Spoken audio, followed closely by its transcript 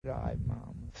Ai,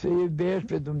 mamă, să iubești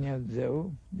pe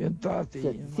Dumnezeu din toate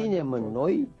să ținem în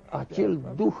noi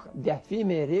acel duh de a fi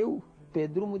mereu pe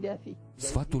drumul de a fi.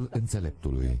 Sfatul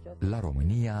înțeleptului la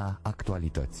România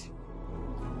Actualități.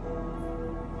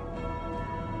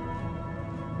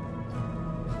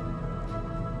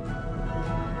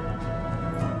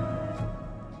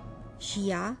 Și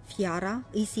ea, fiara,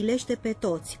 îi silește pe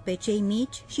toți, pe cei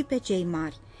mici și pe cei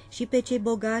mari, și pe cei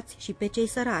bogați și pe cei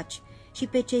săraci, și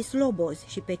pe cei slobozi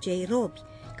și pe cei robi,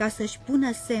 ca să-și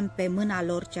pună semn pe mâna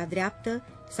lor cea dreaptă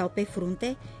sau pe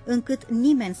frunte, încât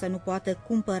nimeni să nu poată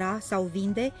cumpăra sau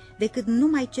vinde decât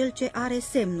numai cel ce are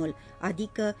semnul,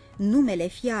 adică numele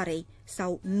fiarei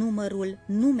sau numărul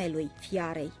numelui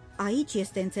fiarei. Aici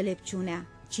este înțelepciunea.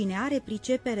 Cine are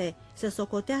pricepere să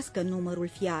socotească numărul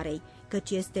fiarei,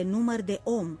 căci este număr de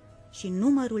om și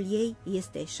numărul ei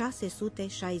este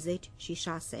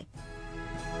 666.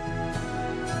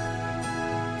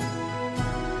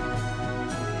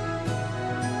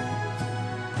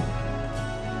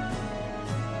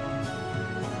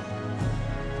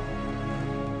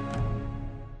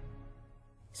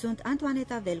 Sunt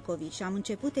Antoaneta Velcovici și am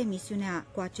început emisiunea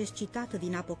cu acest citat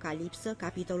din Apocalipsă,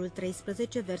 capitolul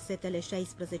 13, versetele 16-18,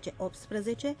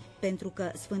 pentru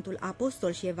că Sfântul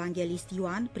Apostol și Evanghelist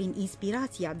Ioan, prin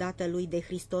inspirația dată lui de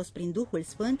Hristos prin Duhul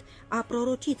Sfânt, a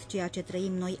prorocit ceea ce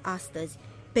trăim noi astăzi,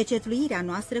 pecetluirea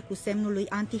noastră cu semnul lui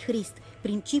Antichrist,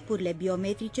 prin cipurile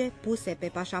biometrice puse pe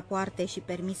pașapoarte și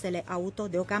permisele auto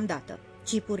deocamdată.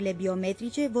 Cipurile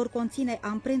biometrice vor conține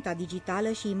amprenta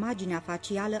digitală și imaginea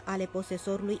facială ale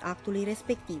posesorului actului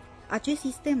respectiv. Acest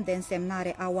sistem de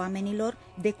însemnare a oamenilor,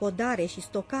 decodare și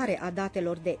stocare a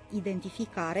datelor de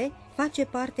identificare, face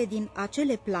parte din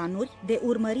acele planuri de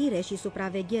urmărire și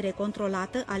supraveghere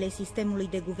controlată ale sistemului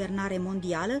de guvernare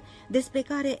mondială, despre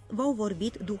care v-au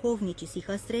vorbit duhovnicii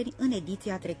sihăstreni în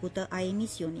ediția trecută a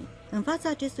emisiunii. În fața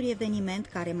acestui eveniment,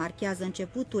 care marchează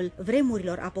începutul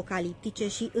vremurilor apocaliptice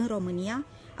și în România,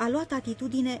 a luat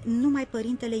atitudine numai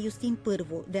părintele Justin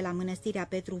Pârvu, de la Mănăstirea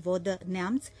Petru Vodă,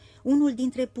 Neamț, unul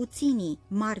dintre puținii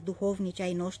mari duhovnici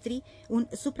ai noștri, un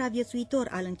supraviețuitor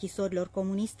al închisorilor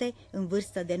comuniste în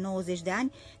vârstă de 90 de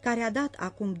ani, care a dat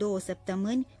acum 2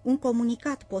 săptămâni un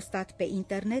comunicat postat pe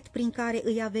internet prin care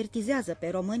îi avertizează pe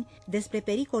români despre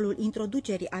pericolul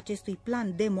introducerii acestui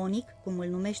plan demonic, cum îl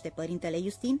numește părintele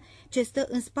Justin, ce stă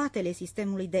în spatele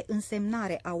sistemului de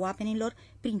însemnare a oamenilor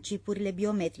prin cipurile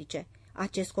biometrice.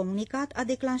 Acest comunicat a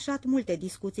declanșat multe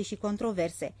discuții și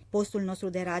controverse. Postul nostru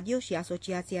de radio și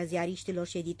Asociația Ziariștilor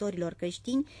și Editorilor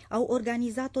Creștini au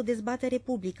organizat o dezbatere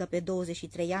publică pe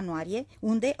 23 ianuarie,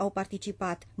 unde au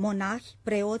participat monahi,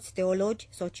 preoți, teologi,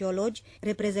 sociologi,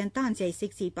 reprezentanții ai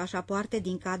secției pașapoarte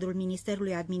din cadrul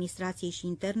Ministerului Administrației și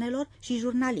Internelor și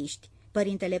jurnaliști.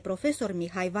 Părintele profesor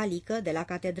Mihai Valică, de la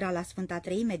Catedrala Sfânta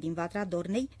Treime din Vatra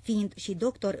Dornei, fiind și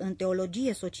doctor în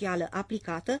teologie socială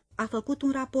aplicată, a făcut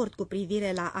un raport cu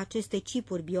privire la aceste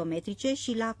cipuri biometrice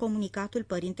și la comunicatul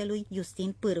părintelui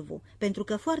Justin Pârvu. Pentru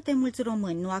că foarte mulți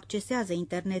români nu accesează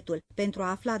internetul pentru a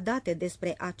afla date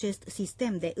despre acest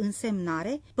sistem de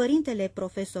însemnare, părintele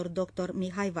profesor dr.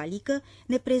 Mihai Valică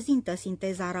ne prezintă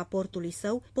sinteza raportului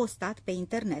său postat pe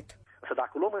internet.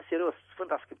 Dacă luăm în serios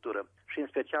Sfânta Scriptură și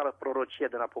în special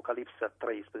Proorociile din Apocalipsă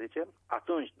 13,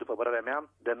 atunci, după părerea mea,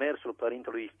 demersul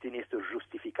părintelui Justin este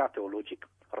justificat teologic,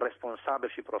 responsabil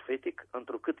și profetic,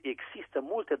 întrucât există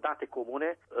multe date comune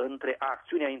între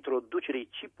acțiunea introducerii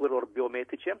cipurilor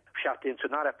biometrice și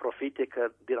atenționarea profetică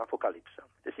din Apocalipsă.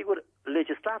 Desigur,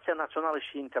 legislația națională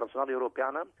și internațională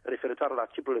europeană referitoare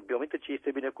la cipurile biometrice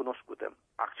este bine cunoscută.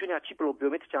 Acțiunea cipurilor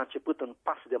biometrice a început în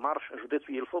pas de marș în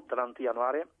județul Ilfov de la 1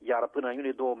 ianuarie, iar până în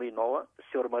iunie 2009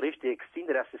 se urmărește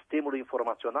extinderea sistemului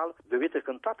informațional biometric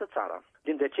în toată țara.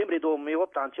 Din decembrie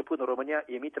 2008 a început în România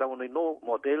emiterea unui nou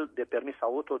model de permis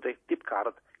auto de tip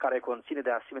card, care conține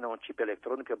de asemenea un chip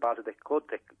electronic pe bază de cod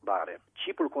de bare.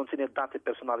 Chipul conține date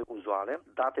personale uzuale,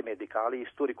 date medicale,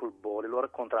 istoricul bolilor,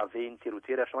 contravenții,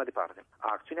 rutiere și așa mai departe.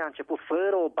 Acțiunea a început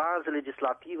fără o bază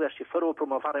legislativă și fără o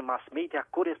promovare mass media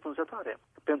corespunzătoare.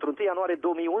 Pentru 1 ianuarie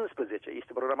 2011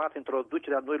 este programată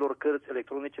introducerea noilor cărți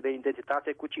electronice de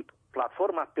identitate cu chip.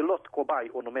 Platforma pilot cobai,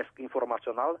 o numesc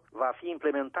informațional, va fi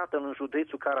implementată în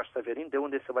județul Caraș-Severin, de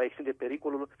unde se va extinde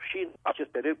pericolul și în acest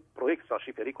proiect sau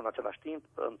și pericol în același timp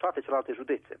în toate celelalte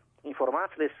județe.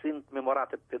 Informațiile sunt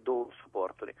memorate pe 2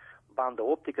 suporturi, bandă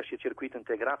optică și circuit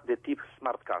integrat de tip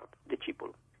smart card, de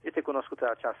chipul. Este cunoscută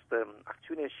această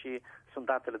acțiune și sunt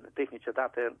datele tehnice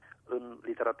date în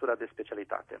literatura de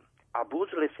specialitate.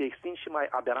 Abuzurile se extind și mai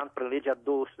aberant prin legea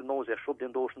 298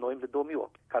 din 29 noiembrie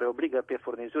 2008, care obligă pe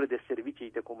furnizorii de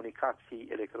servicii de comunicații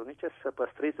electronice să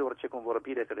păstreze orice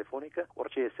convorbire telefonică,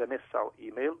 orice SMS sau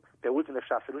e-mail pe ultimele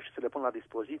 6 luni și să le pună la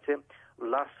dispoziție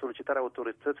la solicitarea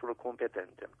autorităților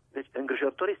competente. Deci,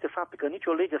 îngrijorător este faptul că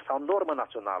nicio lege sau normă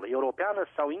națională, europeană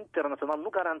sau internațională nu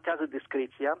garantează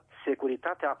discreția,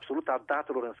 securitatea absolută a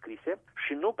datelor înscrise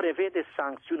și nu prevede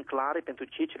sancțiuni clare pentru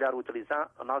cei ce le-ar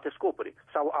utiliza în alte scopuri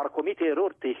sau ar comite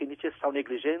erori tehnice sau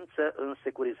neglijență în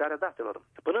securizarea datelor.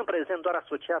 Până în prezent, doar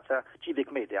Asociația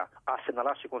Civic Media a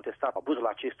semnalat și contestat abuzul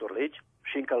acestor legi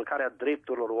și încălcarea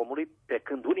drepturilor omului, pe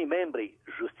când unii membri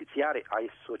justițiari ai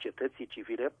societății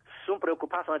civile sunt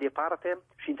preocupați mai departe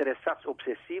și interesați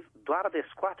obsesiv doar de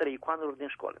scoaterea icoanelor din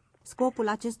școală. Scopul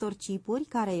acestor chipuri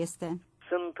care este?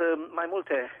 Sunt mai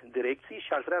multe direcții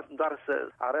și aș vrea doar să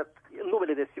arăt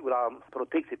numele, desigur, a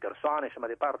protecției persoane și mai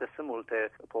departe. Sunt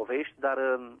multe povești,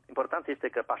 dar important este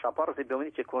că pașapoartele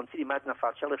biometrice conțin imaginea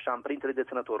facială și amprintele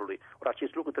deținătorului. Ori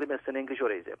acest lucru trebuie să ne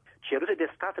îngrijoreze. Cerute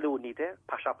de Statele Unite,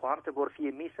 pașapoarte vor fi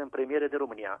emise în premieră de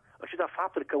România, în ciuda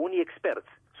faptului că unii experți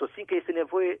susțin că este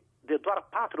nevoie de doar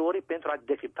 4 ore pentru a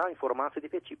decripta informații de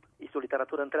pe chip. Este o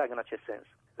literatură întreagă în acest sens.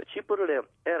 Chipurile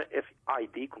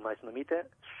RFID, cum mai sunt numite,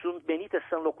 sunt menite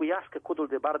să înlocuiască codul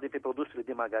de bară de pe produsele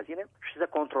din magazine și să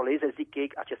controleze, zic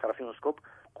ei, acesta ar fi un scop,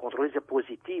 controleze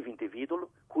pozitiv individul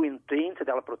cu intenție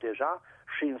de a-l proteja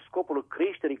și în scopul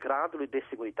creșterii gradului de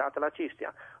securitate la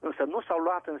acestuia. Însă nu s-au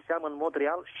luat în seamă în mod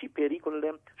real și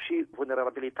pericolele și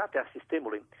vulnerabilitatea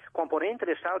sistemului.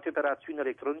 Componentele și alte operațiuni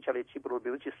electronice ale chipurilor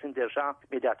biometrice sunt deja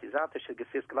mediatizate și se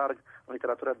găsesc larg în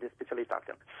literatura de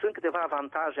specialitate. Sunt câteva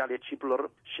avantaje ale chipurilor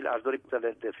și aș dori să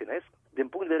le definesc din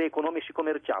punct de vedere economic și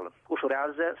comercial.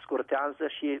 Ușurează, scurtează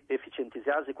și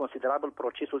eficientizează considerabil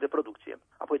procesul de producție.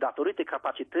 Apoi, datorită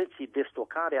capacității de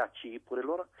stocare a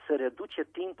chipurilor, se reduce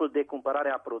timpul de cumpărare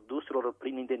a produselor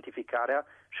prin identificarea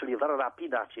și livrarea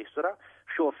rapidă a acestora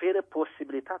și oferă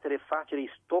posibilitatea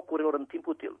refacerii stocurilor în timp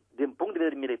util. Din punct de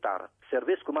vedere militar,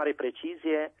 servesc cu mare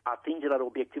precizie atingerea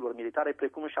obiectivelor militare,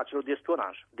 precum și a celor de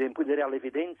spionaj. Din punct de vedere al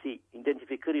evidenței,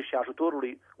 identificării și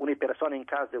ajutorului unei persoane în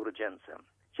caz de urgență.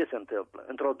 Ce se întâmplă?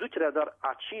 Introducerea doar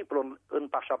a chipurilor în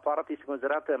pașapoarte este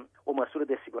considerată o măsură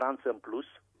de siguranță în plus,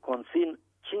 conțin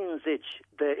 50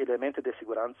 de elemente de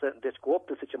siguranță, deci cu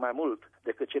 18 mai mult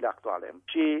decât cele actuale.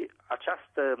 Și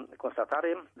această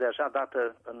constatare deja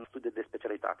dată în studii de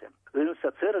specialitate.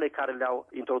 Însă țările care le-au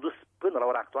introdus până la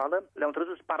ora actuală, le-au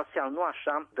introdus parțial, nu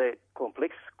așa de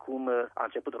complex cum a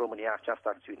început România această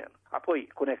acțiune. Apoi,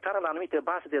 conectarea la anumite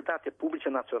baze de date publice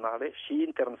naționale și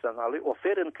internaționale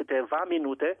oferă în câteva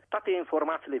minute toate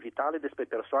informațiile vitale despre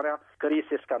persoana care îi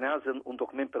se scanează un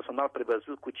document personal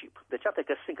prevăzut cu chip. Deci, iată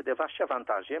că sunt câteva și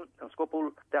avantaje în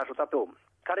scopul de a ajuta pe om.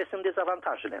 Care sunt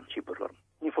dezavantajele chipurilor?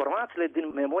 Informațiile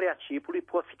din memoria chipului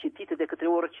pot fi citite de către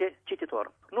orice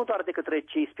cititor, nu doar de către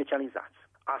cei specializați.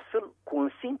 Astfel, cu un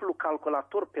simplu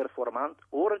calculator performant,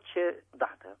 orice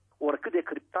dată, oricât de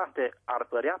criptate ar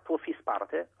părea, pot fi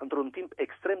sparte într-un timp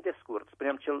extrem de scurt,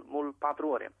 spuneam cel mult 4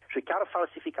 ore, și chiar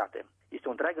falsificate. Este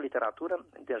o întreagă literatură,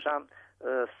 deja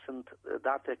sunt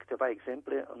date câteva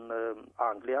exemple în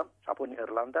Anglia, apoi în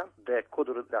Irlanda, de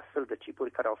coduri de astfel de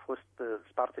chipuri care au fost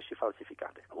sparte și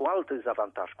falsificate. O altă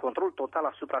dezavantaj, control total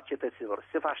asupra cetățenilor.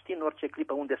 Se va ști în orice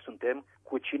clipă unde suntem,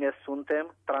 cu cine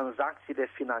suntem, tranzacțiile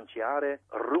financiare,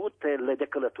 rutele de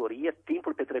călătorie,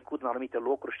 timpul petrecut în anumite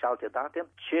locuri și alte date,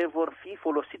 ce vor fi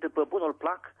folosite pe bunul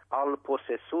plac al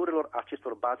posesorilor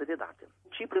acestor baze de date.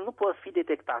 Chipurile nu pot fi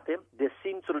detectate de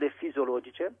simțurile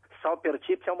fiziologice sau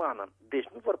percepția umană, deci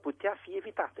nu vor putea fi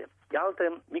evitate. De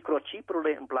altă,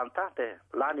 microchipurile implantate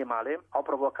la animale au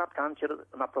provocat cancer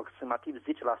în aproximativ 10%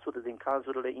 din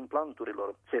cazurile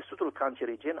implanturilor. Țesutul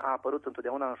cancerigen a apărut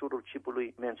întotdeauna în jurul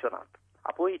chipului menționat.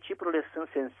 Apoi, chipurile sunt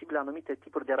sensibile la anumite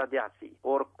tipuri de radiații,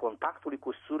 ori contactului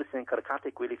cu surse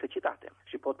încărcate cu electricitate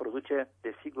și pot produce,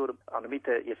 desigur,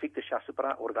 anumite efecte și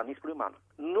asupra organismului uman.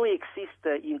 Nu există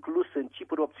inclus în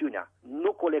chipuri opțiunea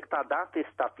nu colecta date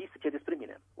statistice despre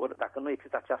mine. Ori dacă nu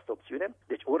există această opțiune,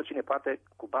 deci oricine poate,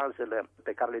 cu bazele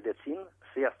pe care le dețin,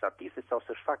 să ia statistici sau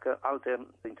să-și facă alte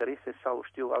interese sau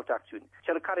alte acțiuni.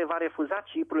 Cel care va refuza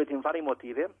chipurile din vari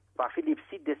motive va fi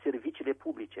lipsit de serviciile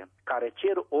publice, care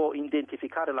cer o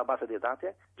identificare la bază de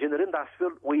date, generând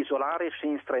astfel o izolare și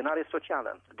înstrăinare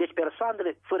socială. Deci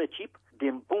persoanele fără chip,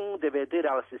 din punct de vedere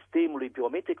al sistemului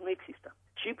biometric, nu există.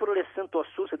 Chipurile sunt o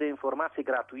sursă de informație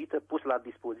gratuită pusă la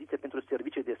dispoziție pentru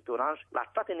servicii de spionaj la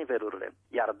toate nivelurile,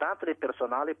 iar datele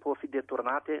personale pot fi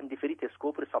deturnate în diferite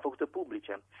scopuri sau făcute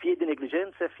publice, fie de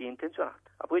neglijență, fie intenționat.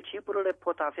 Apoi chipurile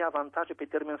pot avea avantaje pe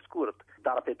termen scurt,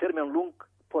 dar pe termen lung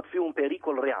pot fi un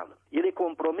pericol real. Ele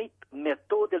compromit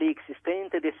metodele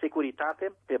existente de securitate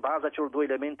pe baza celor două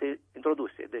elemente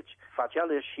introduse, deci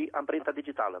facială și amprenta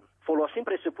digitală. Folosim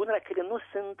presupunerea că ele nu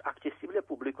sunt accesibile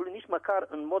publicului nici măcar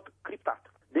în mod criptat.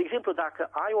 De exemplu, dacă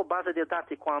ai o bază de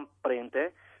date cu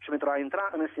amprente și pentru a intra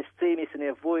în sistem este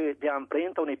nevoie de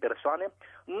amprenta unei persoane,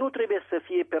 nu trebuie să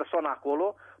fie persoana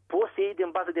acolo, poți să iei din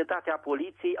bază de date a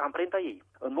poliției amprenta ei.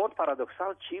 În mod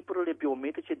paradoxal, chipurile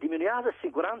biometrice diminuează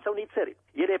siguranța unei țări.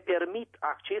 Ele permit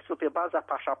accesul pe baza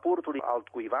pașaportului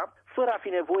altcuiva, fără a fi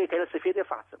nevoie ca el să fie de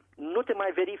față. Nu te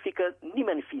mai verifică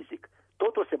nimeni fizic.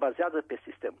 Totul se bazează pe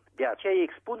sistem. De aceea,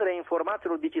 expunerea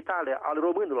informațiilor digitale ale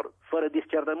românilor, fără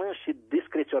discernământ și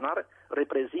discreționar,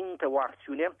 reprezintă o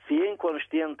acțiune fie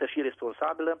inconștientă și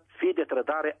responsabilă, fie de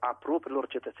trădare a propriilor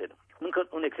cetățeni. Încă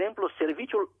un exemplu,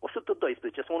 serviciul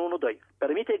 112 sau 112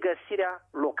 permite găsirea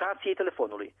locației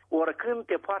telefonului. Oricând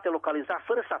te poate localiza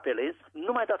fără să apelezi,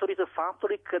 numai datorită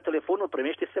faptului că telefonul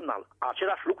primește semnal.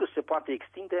 Același lucru se poate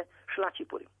extinde și la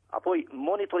chipuri. Apoi,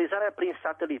 monitorizarea prin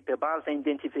satelit pe baza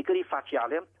identificării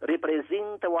faciale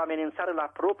reprezintă o amenințare la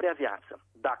propria viață.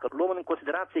 Dacă luăm în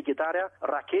considerație ghidarea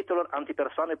rachetelor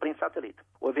antipersoane prin satelit,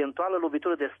 o eventuală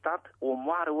lovitură de stat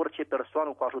omoară orice persoană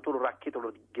cu ajutorul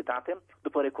rachetelor ghidate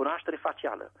după recunoaștere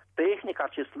facială. Tehnic,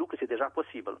 acest lucru este deja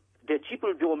posibil. Deci,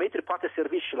 chipul biometric poate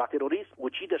servi și la terorism,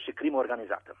 ucideri și crimă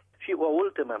organizată. Și o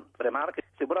ultimă remarcă,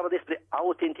 se vorba despre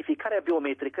autentificarea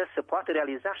biometrică se poate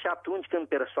realiza și atunci când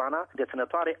persoana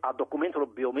deținătoare a documentelor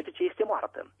biometrice este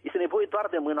moartă. Este nevoie doar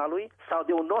de mâna lui sau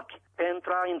de un ochi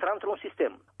pentru a intra într-un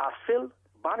sistem. Astfel,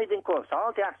 banii din cont sau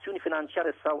alte acțiuni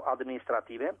financiare sau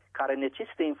administrative care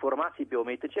necesită informații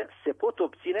biometrice se pot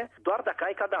obține doar dacă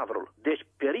ai cadavrul. Deci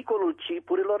pericolul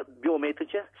chipurilor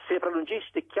biometrice se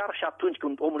prelungește chiar și atunci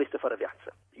când omul este fără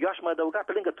viață. Eu aș mai adăuga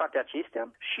pe lângă toate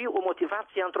acestea și o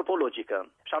motivație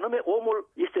antropologică. Și anume, omul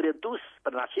este redus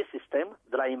prin acest sistem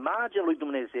de la imaginea lui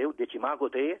Dumnezeu, deci imago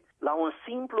Dei, la un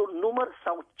simplu număr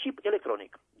sau chip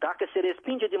electronic. Dacă se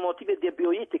respinge din motive de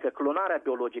bioetică clonarea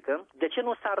biologică, de ce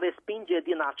nu s-ar respinge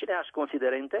din aceleași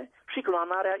considerente și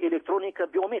clonarea electronică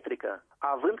biometrică,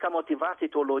 având ca motivație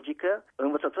teologică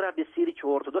învățătura Bisericii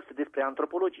Ortodoxe despre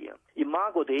antropologie?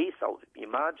 Imago Dei sau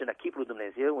imaginea chipului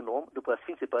Dumnezeu, un om, după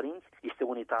Sfinții Părinți, este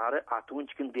unitară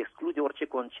atunci când exclude orice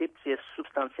concepție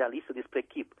substanțialistă despre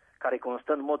chip, care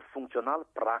constă în mod funcțional,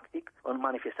 practic, în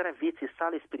manifestarea vieții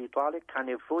sale spirituale ca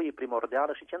nevoie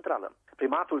primordială și centrală.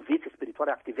 Primatul vieții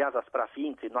spirituale activează asupra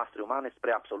ființei noastre umane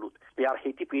spre absolut, pe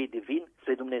arhetipul ei divin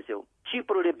spre Dumnezeu.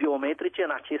 Chipurile biometrice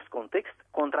în acest context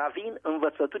contravin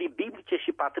învățăturii biblice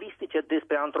și patristice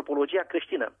despre antropologia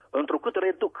creștină, întrucât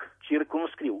reduc,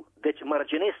 circumscriu, deci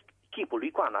mărginesc chipul,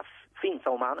 icoana, ființa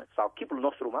umană sau chipul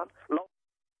nostru uman la...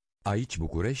 Aici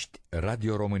București,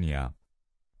 Radio România.